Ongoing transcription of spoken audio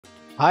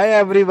Hi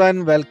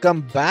everyone, welcome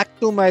back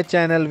to my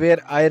channel where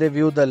I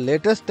review the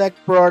latest tech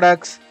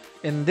products.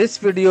 In this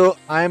video,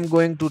 I am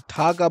going to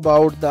talk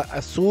about the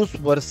Asus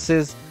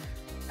versus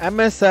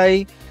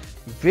MSI.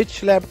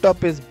 Which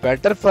laptop is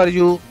better for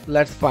you?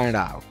 Let's find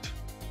out.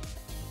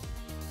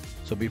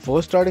 So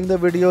before starting the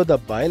video, the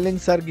buy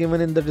links are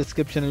given in the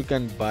description. You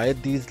can buy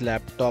these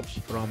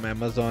laptops from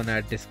Amazon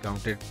at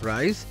discounted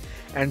price.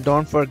 And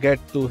don't forget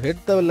to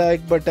hit the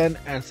like button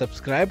and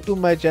subscribe to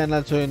my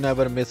channel so you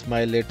never miss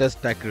my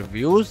latest tech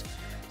reviews.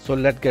 So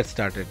let's get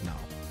started now.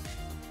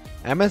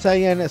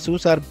 MSI and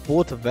Asus are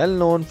both well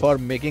known for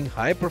making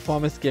high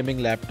performance gaming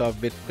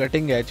laptop with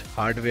cutting edge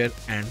hardware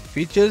and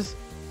features.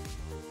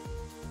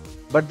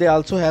 But they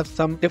also have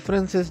some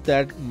differences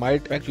that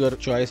might affect your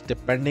choice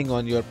depending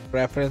on your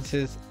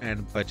preferences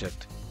and budget.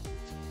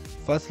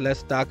 First,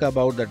 let's talk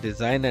about the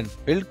design and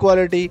build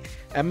quality.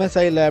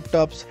 MSI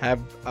laptops have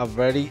a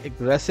very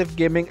aggressive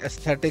gaming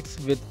aesthetics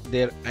with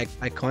their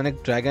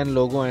iconic dragon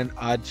logo and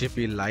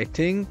RGB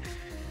lighting.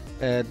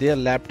 Their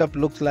laptop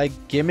looks like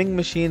gaming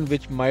machine,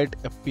 which might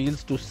appeal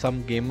to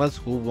some gamers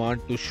who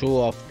want to show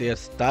off their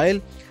style.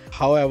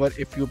 However,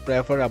 if you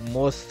prefer a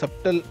more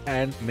subtle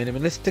and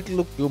minimalistic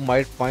look, you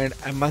might find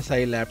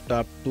MSI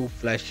laptop too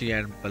flashy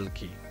and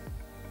bulky.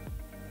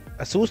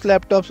 Asus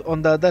laptops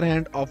on the other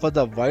hand offers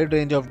a wide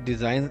range of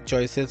design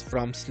choices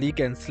from sleek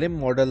and slim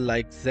model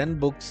like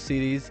ZenBook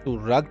series to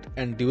rugged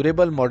and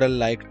durable model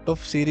like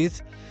TUF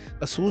series.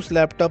 Asus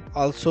laptop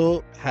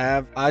also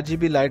have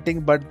RGB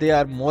lighting, but they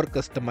are more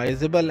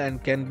customizable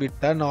and can be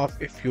turned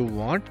off if you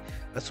want.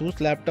 Asus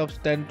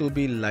laptops tend to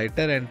be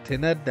lighter and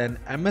thinner than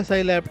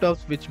MSI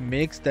laptops, which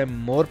makes them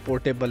more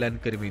portable and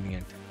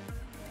convenient.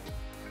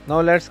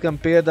 Now let's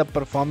compare the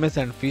performance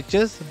and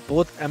features.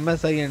 Both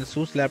MSI and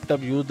Asus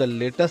laptop use the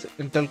latest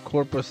Intel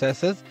Core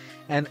processors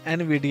and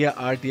NVIDIA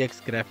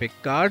RTX graphic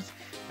cards,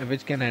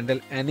 which can handle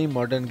any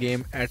modern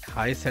game at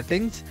high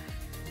settings.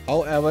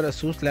 However,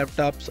 Asus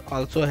laptops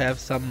also have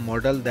some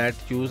models that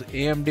use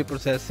AMD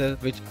processors,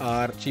 which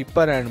are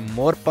cheaper and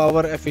more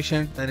power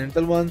efficient than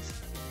Intel ones.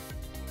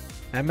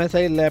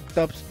 MSI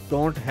laptops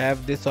don't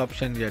have this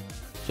option yet,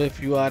 so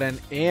if you are an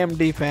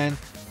AMD fan,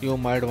 you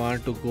might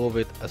want to go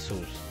with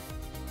Asus.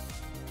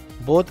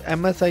 Both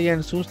MSI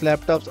and Asus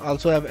laptops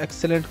also have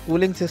excellent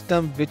cooling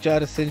systems, which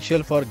are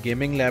essential for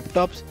gaming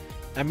laptops.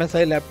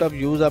 MSI laptops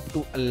use up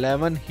to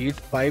 11 heat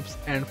pipes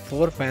and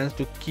 4 fans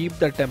to keep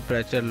the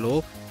temperature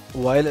low,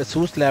 while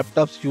Asus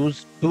laptops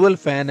use dual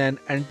fan and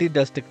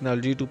anti-dust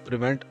technology to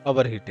prevent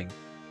overheating.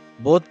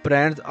 Both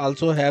brands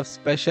also have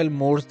special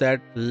modes that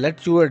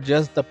let you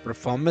adjust the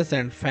performance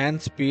and fan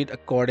speed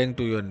according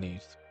to your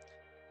needs.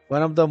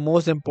 One of the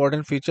most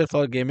important features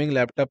for gaming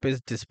laptop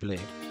is display.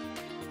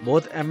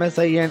 Both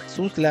MSI and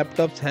Asus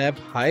laptops have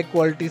high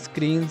quality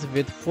screens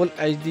with full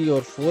HD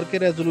or 4K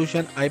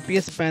resolution,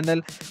 IPS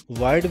panel,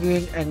 wide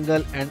viewing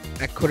angle and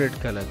accurate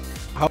colors.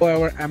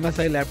 However,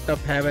 MSI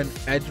laptops have an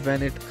edge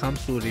when it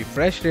comes to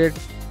refresh rate,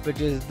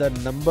 which is the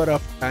number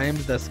of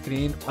times the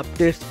screen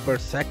updates per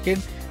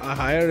second. A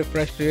higher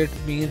refresh rate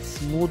means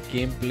smooth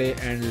gameplay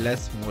and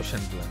less motion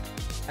blur.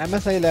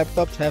 MSI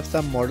laptops have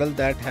some models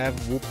that have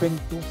whopping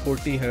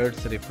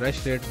 240Hz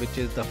refresh rate, which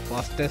is the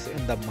fastest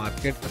in the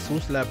market.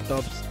 Asus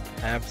laptops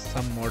have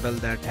some models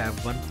that have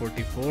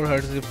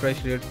 144Hz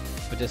refresh rate,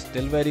 which is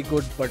still very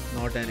good but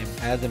not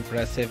as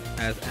impressive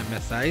as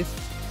MSI's.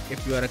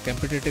 If you are a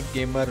competitive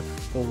gamer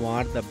who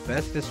want the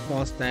best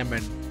response time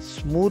and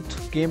smooth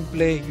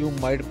gameplay, you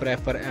might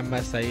prefer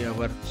MSI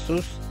over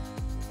Asus.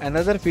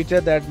 Another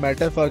feature that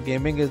matters for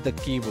gaming is the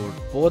keyboard.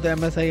 Both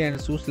MSI and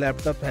Asus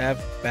laptops have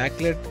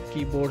backlit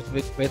keyboards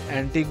with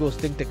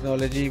anti-ghosting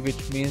technology,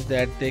 which means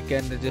that they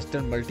can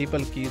register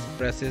multiple keys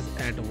presses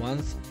at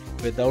once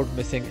without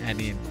missing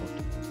any input.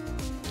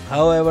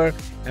 However,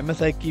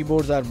 MSI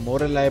keyboards are more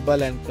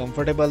reliable and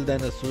comfortable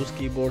than Asus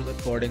keyboards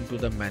according to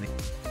the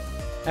manufacturer.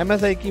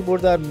 MSI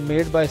keyboards are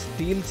made by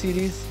Steel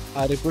Series,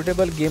 a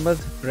reputable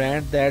gamers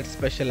brand that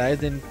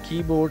specializes in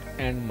keyboard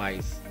and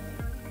mice.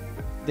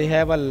 They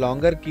have a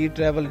longer key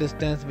travel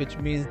distance, which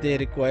means they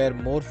require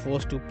more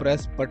force to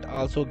press but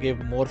also give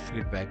more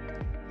feedback.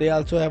 They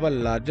also have a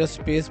larger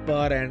space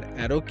bar and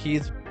arrow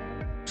keys.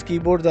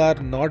 Keyboards are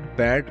not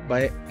bad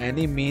by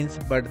any means,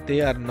 but they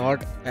are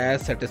not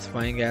as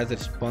satisfying as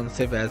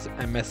responsive as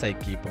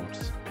MSI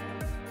keyboards.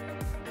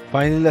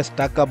 Finally, let's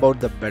talk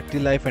about the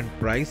battery life and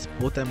price.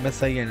 Both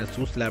MSI and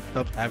Asus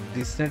laptops have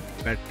decent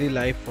battery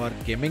life for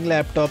gaming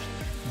laptops,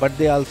 but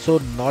they also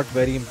not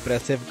very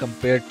impressive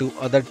compared to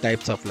other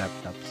types of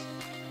laptops.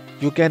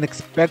 You can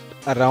expect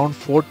around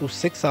 4 to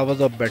 6 hours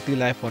of battery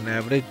life on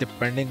average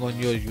depending on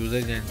your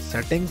usage and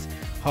settings.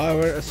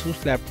 However,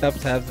 Asus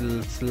laptops have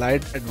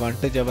slight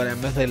advantage over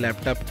MSI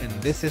laptop in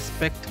this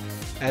aspect,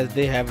 as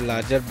they have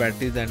larger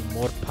batteries and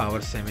more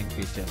power saving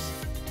features.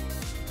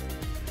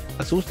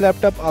 Asus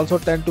laptops also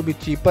tend to be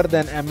cheaper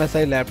than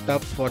MSI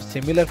laptops for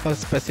similar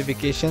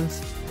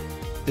specifications.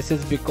 This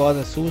is because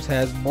Asus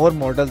has more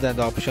models and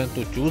options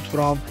to choose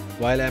from,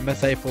 while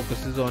MSI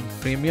focuses on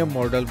premium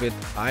model with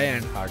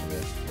high-end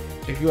hardware.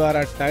 If you are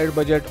a tight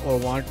budget or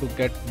want to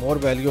get more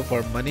value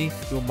for money,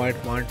 you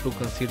might want to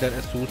consider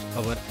Asus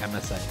over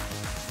MSI.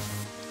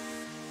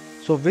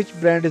 So which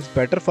brand is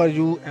better for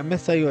you,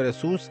 MSI or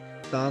Asus?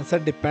 The answer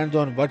depends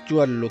on what you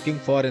are looking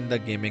for in the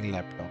gaming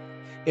laptop.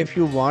 If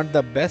you want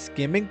the best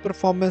gaming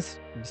performance,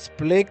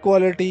 display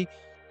quality,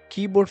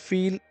 keyboard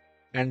feel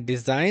and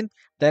design,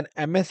 then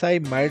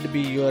MSI might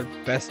be your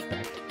best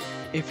bet.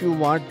 If you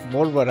want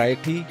more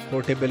variety,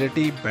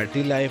 portability,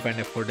 battery life and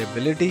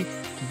affordability,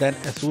 then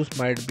Asus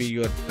might be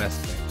your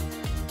best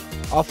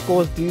bet. Of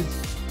course,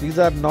 these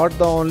are not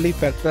the only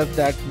factors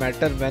that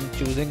matter when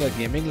choosing a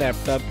gaming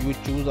laptop. You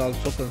choose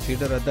also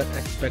consider other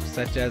aspects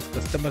such as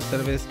customer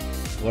service,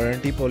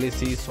 warranty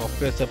policy,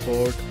 software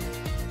support,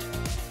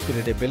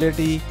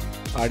 credibility,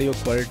 audio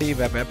quality,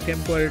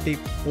 webcam quality,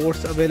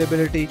 ports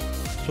availability.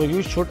 So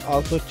you should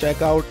also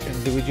check out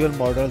individual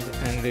models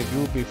and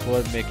review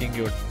before making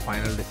your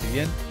final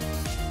decision.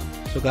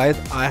 So guys,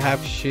 I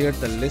have shared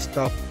the list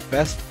of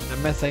best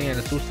MSI and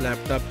Asus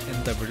laptops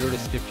in the video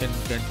description.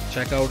 You can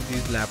check out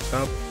these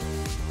laptops.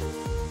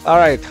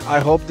 Alright, I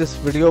hope this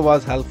video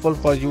was helpful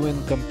for you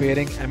in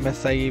comparing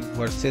MSI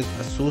versus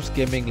Asus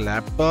gaming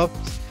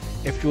laptops.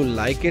 If you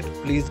like it,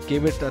 please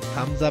give it a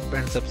thumbs up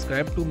and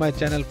subscribe to my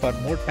channel for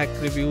more tech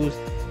reviews.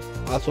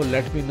 Also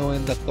let me know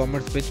in the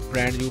comments which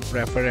brand you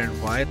prefer and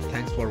why.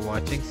 Thanks for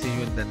watching. See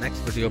you in the next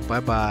video.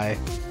 Bye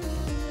bye.